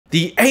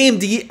The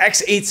AMD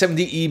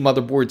X870E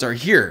motherboards are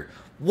here.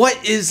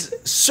 What is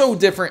so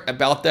different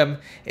about them,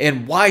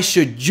 and why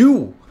should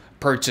you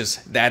purchase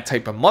that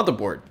type of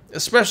motherboard?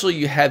 Especially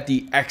you have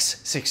the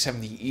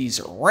X670Es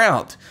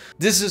around.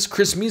 This is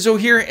Chris Mizo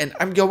here, and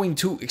I'm going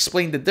to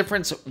explain the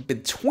difference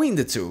between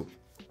the two.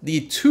 The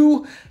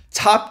two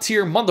top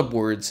tier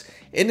motherboards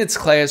in its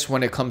class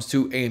when it comes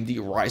to AMD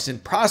Ryzen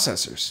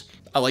processors.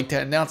 I like to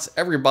announce to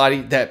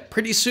everybody that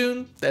pretty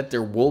soon that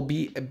there will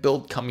be a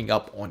build coming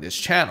up on this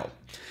channel.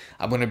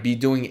 I'm going to be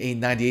doing a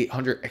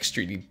 9800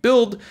 X3D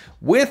build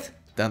with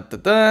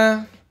ROG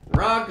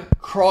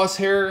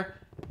Crosshair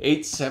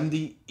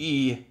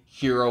 870E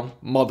Hero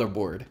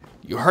motherboard.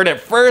 You heard it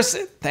first.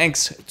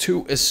 Thanks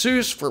to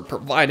Asus for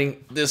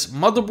providing this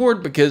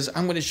motherboard, because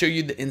I'm going to show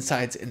you the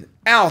insides and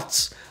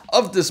outs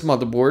of this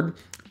motherboard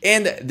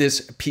and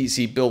this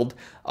PC build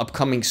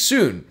upcoming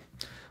soon.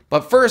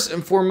 But first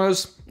and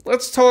foremost,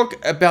 let's talk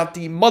about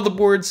the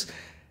motherboards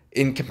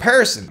in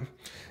comparison.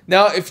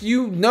 Now, if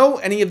you know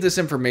any of this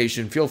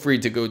information, feel free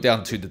to go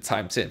down to the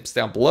timestamps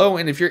down below.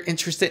 And if you're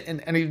interested in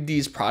any of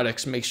these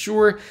products, make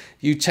sure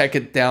you check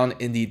it down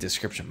in the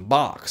description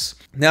box.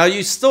 Now,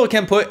 you still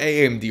can put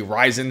AMD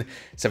Ryzen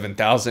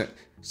 7000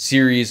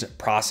 series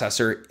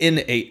processor in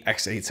a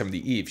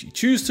X870E if you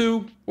choose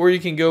to, or you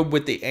can go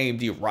with the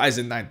AMD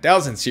Ryzen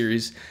 9000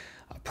 series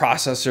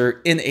processor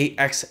in a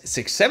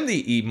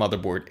X670E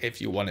motherboard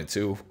if you wanted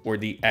to, or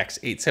the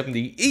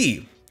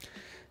X870E.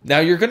 Now,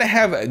 you're going to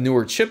have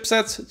newer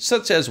chipsets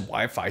such as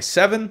Wi-Fi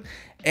 7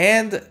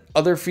 and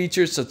other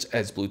features such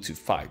as Bluetooth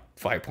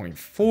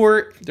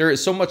 5.4. There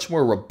is so much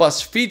more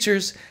robust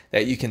features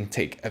that you can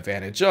take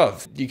advantage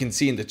of. You can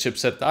see in the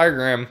chipset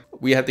diagram,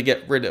 we had to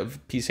get rid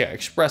of PCI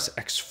Express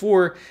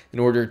X4 in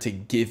order to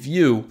give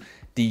you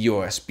the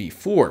USB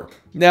 4.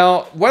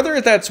 Now,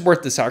 whether that's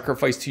worth the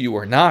sacrifice to you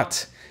or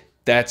not,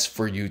 that's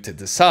for you to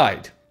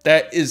decide.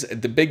 That is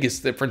the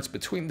biggest difference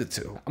between the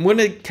two. I'm going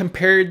to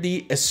compare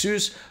the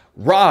Asus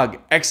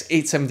ROG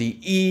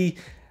X870E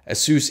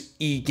Asus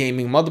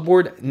E-gaming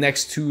motherboard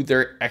next to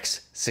their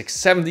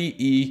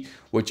X670E,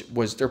 which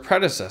was their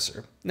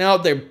predecessor. Now,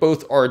 they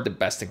both are the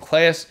best in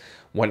class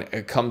when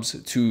it comes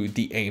to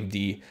the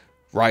AMD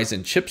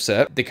Ryzen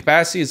chipset. The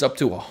capacity is up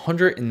to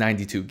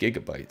 192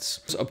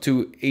 gigabytes. It's up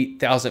to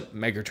 8,000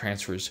 mega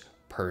transfers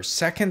per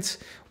second,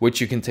 which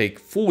you can take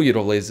full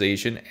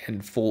utilization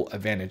and full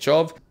advantage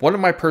of. One of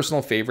my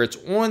personal favorites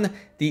on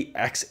the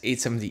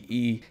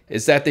X870E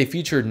is that they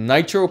feature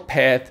Nitro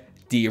Path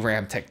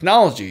DRAM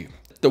technology.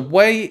 The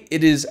way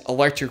it is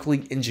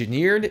electrically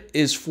engineered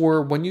is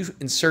for when you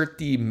insert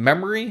the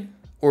memory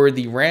or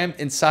the RAM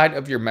inside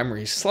of your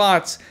memory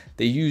slots,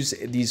 they use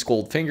these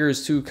gold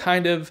fingers to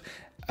kind of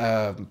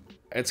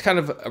it's kind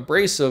of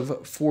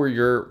abrasive for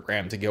your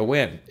RAM to go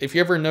in. If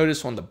you ever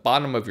notice on the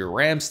bottom of your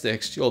RAM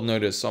sticks, you'll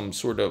notice some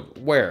sort of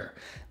wear.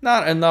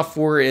 Not enough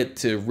for it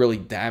to really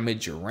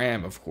damage your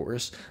RAM, of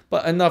course,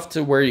 but enough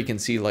to where you can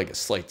see like a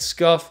slight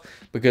scuff,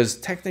 because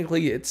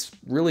technically it's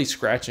really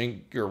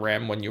scratching your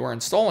RAM when you are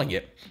installing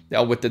it.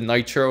 Now, with the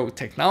Nitro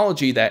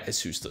technology that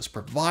Asus does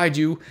provide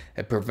you,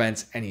 it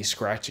prevents any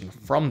scratching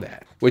from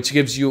that, which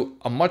gives you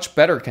a much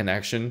better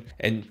connection,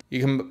 and you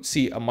can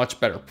see a much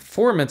better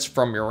performance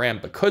from your RAM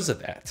because of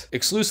that.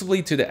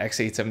 Exclusively to the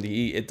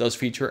X870E, it does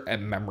feature a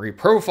memory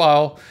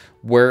profile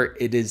where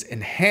it is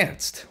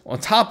enhanced. On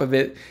top of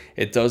it,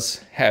 it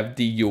does have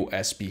the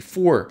USB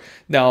 4.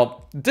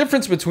 Now, the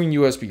difference between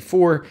USB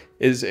 4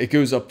 is it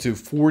goes up to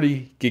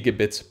 40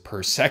 gigabits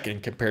per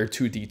second compared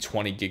to the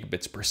 20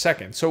 gigabits per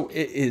second. So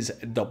it is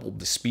double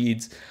the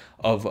speeds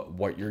of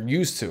what you're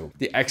used to.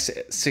 The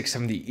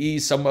X670E,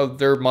 some of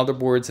their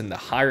motherboards in the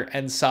higher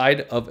end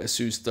side of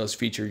Asus does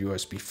feature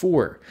USB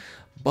 4.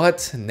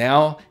 But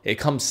now it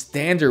comes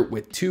standard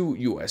with two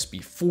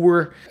USB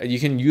 4. You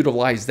can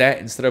utilize that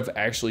instead of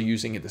actually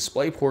using a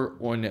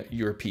DisplayPort on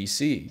your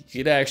PC.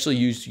 You could actually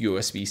use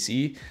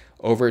USB-C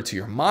over to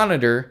your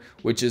monitor,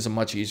 which is a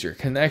much easier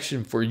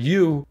connection for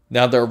you.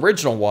 Now, the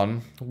original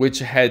one, which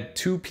had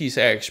two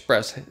PCI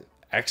Express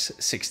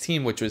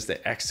X16, which was the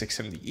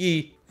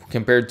X670E,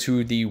 compared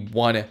to the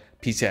one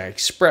PCI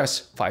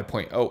Express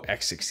 5.0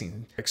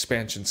 X16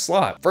 expansion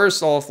slot.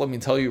 First off, let me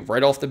tell you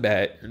right off the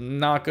bat, you're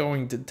not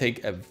going to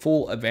take a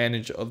full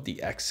advantage of the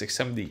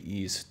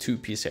X670E's two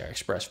PCI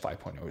Express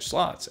 5.0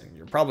 slots. And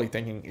you're probably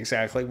thinking,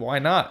 exactly why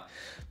not?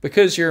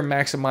 Because you're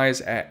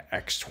maximized at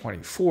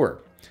X24.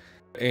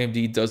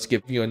 AMD does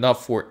give you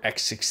enough for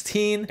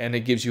X16, and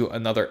it gives you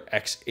another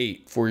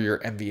X8 for your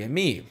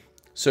NVMe.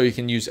 So you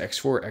can use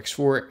X4,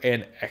 X4,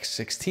 and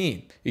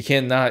X16. You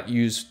cannot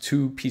use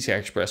two PCI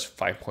Express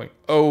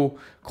 5.0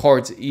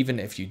 cards, even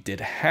if you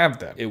did have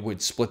them. It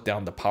would split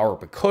down the power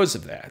because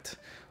of that.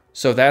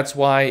 So that's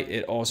why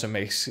it also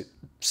makes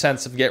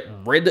sense of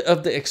getting rid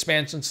of the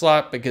expansion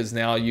slot, because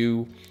now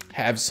you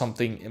have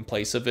something in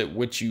place of it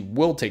which you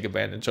will take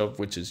advantage of,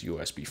 which is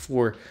USB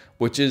 4,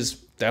 which is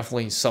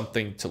definitely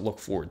something to look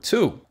forward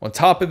to. On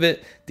top of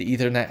it, the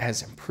Ethernet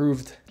has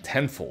improved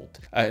tenfold.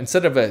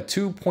 Instead of a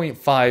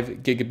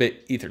 2.5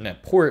 gigabit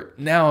Ethernet port,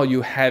 now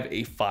you have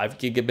a 5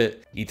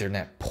 gigabit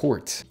Ethernet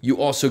port. You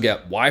also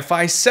get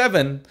Wi-Fi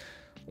 7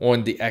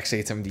 on the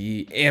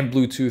X870E and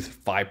Bluetooth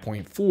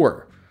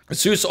 5.4.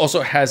 Asus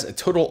also has a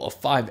total of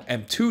 5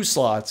 M2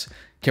 slots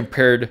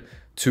compared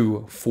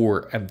to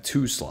 4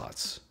 M2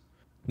 slots.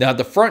 Now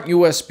the front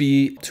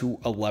USB to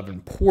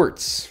 11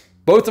 ports.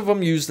 Both of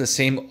them use the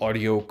same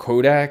audio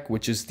codec,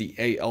 which is the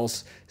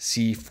Aorus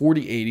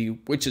C4080,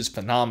 which is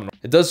phenomenal.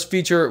 It does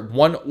feature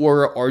one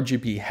Aura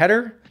RGB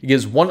header. It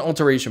gives one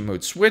alteration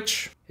mode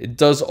switch. It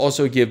does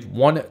also give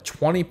one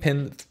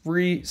 20-pin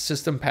 3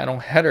 system panel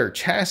header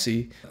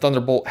chassis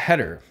Thunderbolt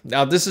header.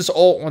 Now this is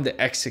all on the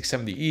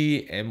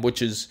X670E, and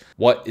which is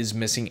what is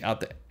missing out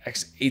the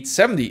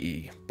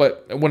X870E,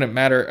 but it wouldn't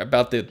matter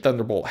about the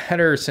Thunderbolt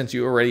header since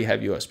you already have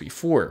USB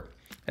 4.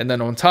 And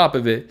then on top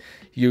of it,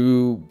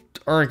 you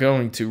aren't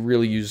going to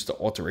really use the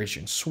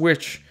alteration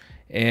switch,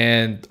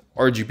 and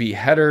RGB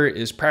header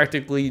is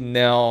practically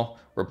now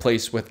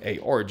replaced with a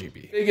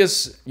RGB.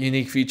 Biggest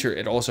unique feature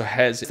it also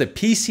has is the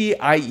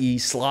PCIe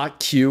slot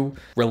Q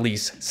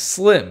release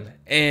slim.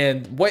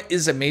 And what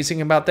is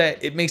amazing about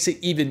that, it makes it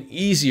even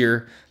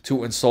easier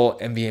to install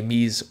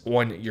NVMEs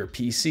on your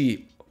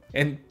PC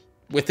and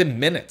within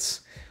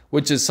minutes,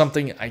 which is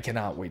something I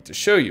cannot wait to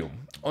show you.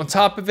 On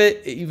top of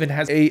it, it even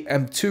has a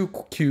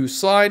M2 Q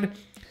slide,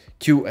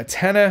 Q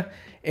antenna,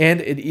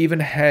 and it even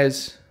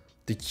has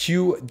the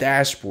Q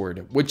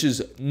dashboard, which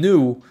is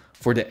new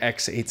for the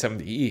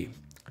X870E.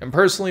 And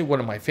personally,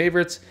 one of my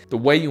favorites, the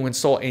way you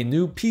install a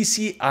new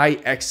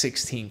PCI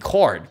X16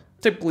 card.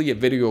 Typically a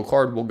video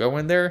card will go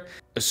in there.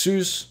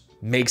 Asus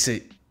makes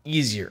it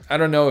easier. I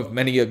don't know if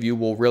many of you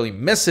will really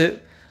miss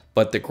it,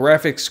 but the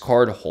graphics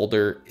card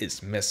holder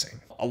is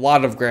missing. A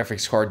lot of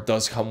graphics card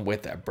does come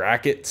with a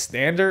bracket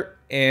standard,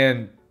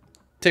 and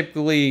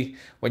typically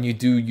when you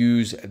do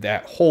use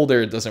that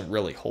holder, it doesn't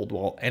really hold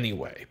well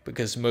anyway,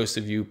 because most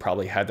of you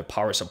probably had the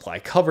power supply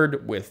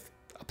covered with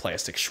a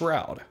plastic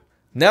shroud.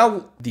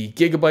 Now the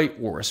Gigabyte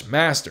Aorus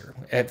Master.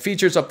 It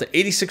features up to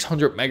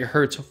 8600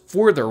 megahertz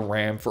for their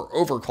RAM for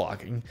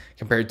overclocking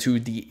compared to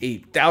the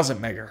 8000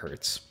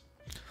 megahertz.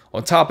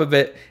 On top of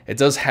it, it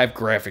does have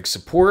graphics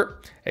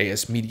support,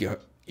 AS Media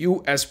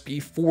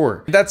USB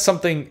 4. That's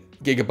something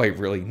Gigabyte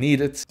really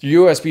needed. The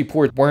USB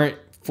ports weren't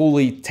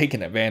fully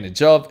taken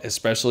advantage of,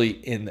 especially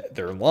in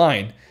their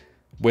line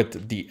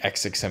with the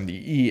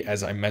X670E,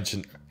 as I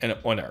mentioned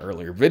on an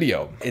earlier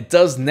video. It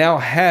does now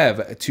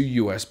have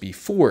two USB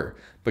 4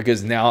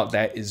 because now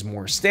that is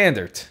more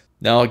standard.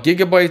 Now,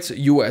 Gigabyte's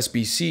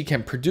USB-C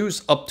can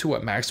produce up to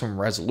a maximum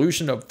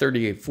resolution of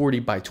 3840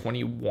 by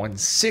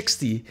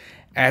 2160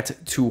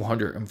 at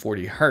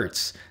 240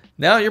 Hertz.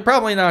 Now, you're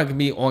probably not going to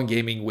be on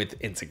gaming with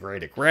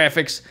integrated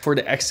graphics. For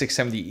the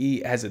X670E,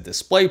 it has a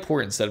display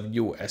port instead of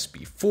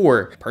USB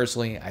 4.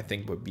 Personally, I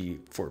think would be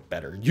for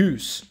better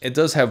use. It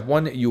does have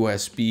one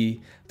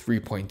USB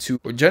 3.2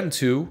 or Gen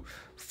 2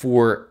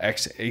 for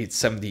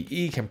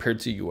X870E compared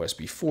to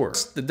USB 4.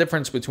 The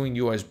difference between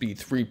USB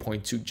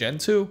 3.2 Gen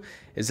 2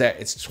 is that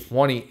it's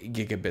 20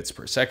 gigabits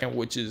per second,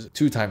 which is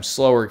 2 times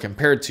slower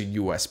compared to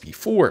USB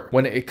 4.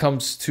 When it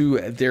comes to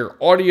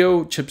their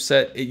audio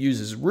chipset, it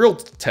uses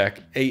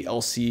Realtek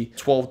ALC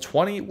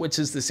 1220, which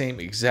is the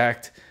same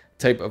exact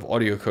type of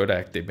audio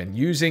codec they've been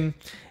using.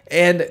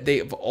 And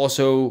they've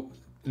also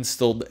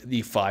installed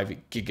the 5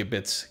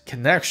 gigabits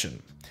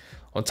connection.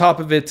 On top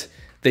of it,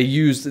 they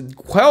used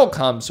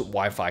Qualcomm's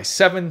Wi-Fi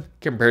 7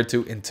 compared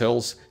to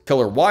Intel's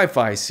killer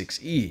Wi-Fi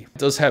 6E. It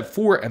does have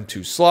 4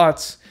 M2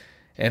 slots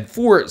and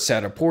 4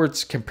 SATA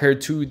ports compared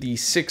to the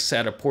 6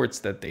 SATA ports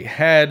that they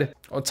had.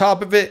 On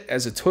top of it,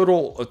 as a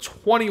total of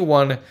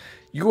 21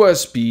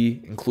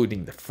 USB,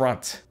 including the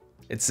front.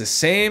 It's the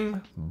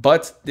same,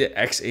 but the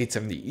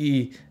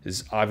X870E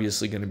is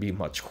obviously going to be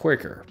much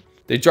quicker.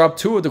 They dropped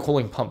 2 of the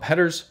cooling pump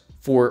headers,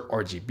 4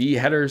 RGB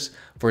headers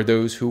for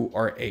those who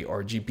are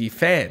RGB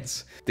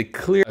fans. The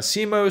clear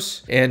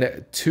CMOS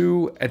and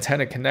 2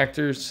 antenna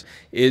connectors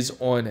is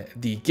on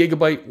the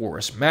Gigabyte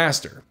Aorus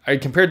Master. I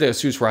compared the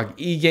Asus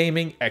ROG-e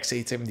Gaming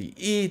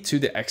X870E to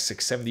the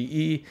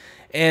X670E,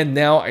 and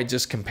now I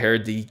just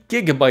compared the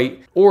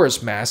Gigabyte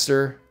Aorus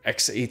Master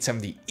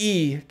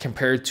X870E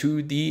compared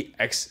to the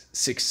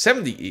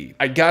X670E.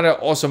 I gotta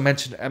also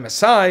mention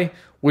MSI,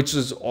 which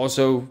is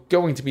also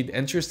going to be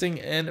interesting,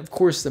 and of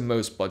course the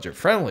most budget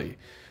friendly,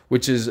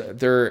 which is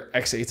their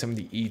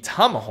X870E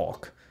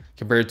Tomahawk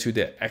compared to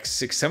the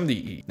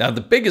X670E. Now the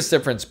biggest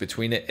difference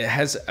between it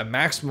has a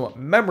maximum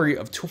memory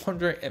of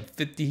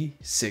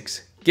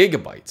 256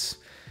 gigabytes.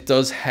 It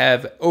does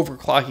have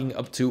overclocking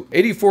up to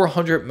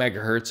 8400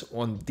 megahertz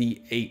on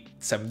the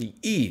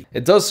 870E.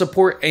 It does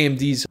support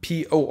AMD's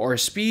POR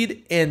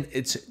speed and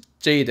its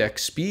JEDEC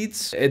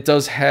speeds. It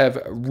does have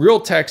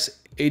Realtek's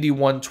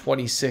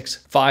 8126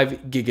 5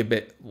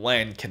 gigabit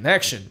LAN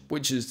connection,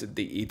 which is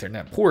the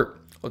Ethernet port.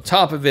 On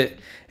top of it,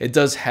 it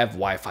does have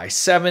Wi-Fi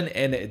 7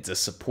 and it does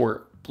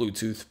support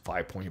Bluetooth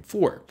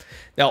 5.4.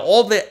 Now,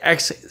 all the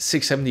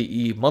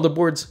X670E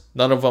motherboards,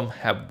 none of them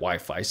have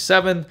Wi-Fi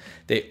 7.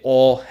 They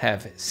all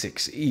have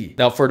 6E.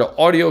 Now, for the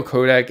audio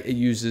codec, it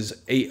uses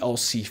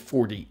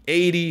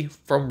ALC4080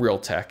 from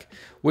Realtek,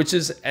 which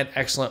is an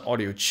excellent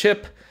audio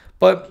chip,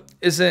 but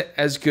isn't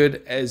as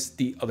good as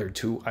the other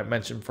two I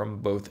mentioned from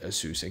both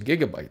Asus and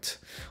Gigabyte.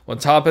 On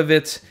top of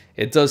it,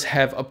 it does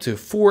have up to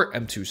 4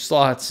 M2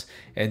 slots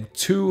and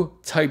 2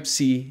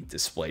 Type-C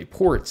display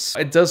ports.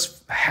 It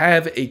does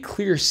have a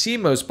clear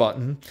CMOS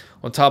button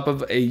on top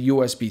of a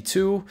USB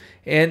 2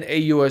 and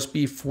a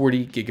USB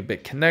 40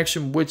 gigabit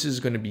connection, which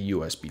is going to be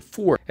USB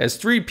 4. It has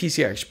 3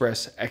 PCI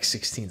Express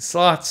X16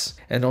 slots,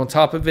 and on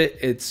top of it,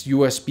 its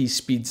USB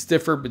speeds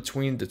differ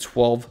between the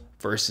 12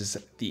 versus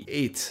the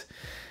 8.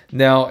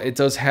 Now, it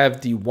does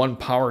have the 1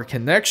 power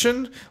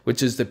connection,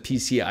 which is the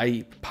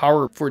PCIe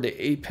power for the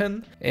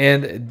 8-pin,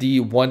 and the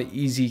 1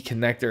 easy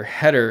connector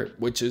header,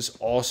 which is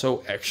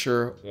also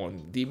extra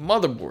on the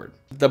motherboard.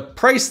 The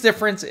price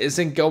difference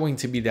isn't going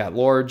to be that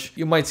large.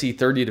 You might see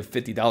 $30 to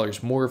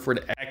 $50 more for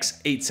the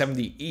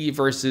X870E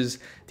versus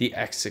the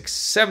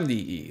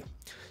X670E.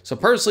 So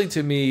personally,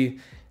 to me,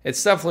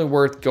 it's definitely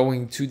worth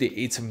going to the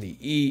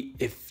 870E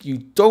if you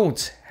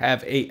don't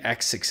have a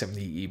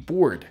X670E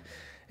board.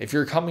 If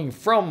you're coming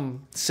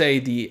from, say,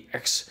 the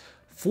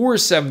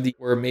X470,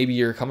 or maybe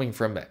you're coming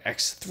from the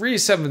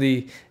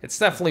X370, it's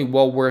definitely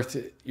well worth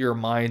your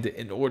mind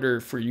in order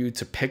for you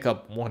to pick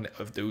up one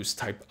of those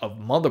type of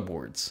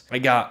motherboards. I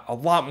got a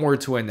lot more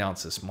to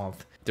announce this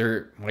month.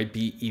 There might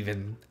be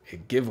even a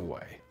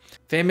giveaway.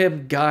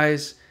 Fam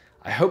guys,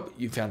 I hope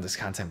you found this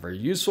content very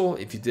useful.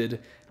 If you did,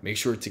 make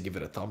sure to give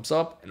it a thumbs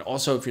up. And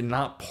also, if you're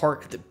not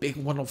part of the big,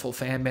 wonderful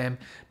fan bam,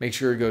 make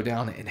sure to go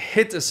down and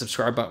hit the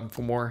subscribe button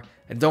for more.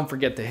 And don't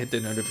forget to hit the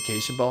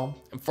notification bell.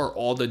 And for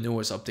all the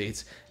newest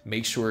updates,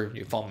 make sure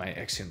you follow my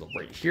X handle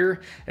right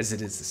here, as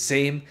it is the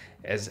same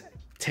as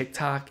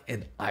TikTok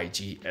and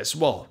IG as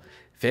well.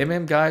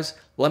 Fam guys,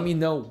 let me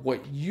know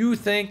what you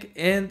think.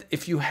 And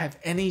if you have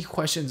any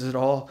questions at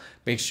all,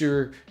 make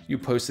sure you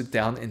post it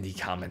down in the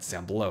comments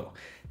down below.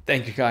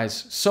 Thank you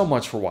guys so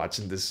much for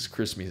watching. This is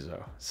Chris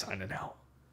Msi signing out.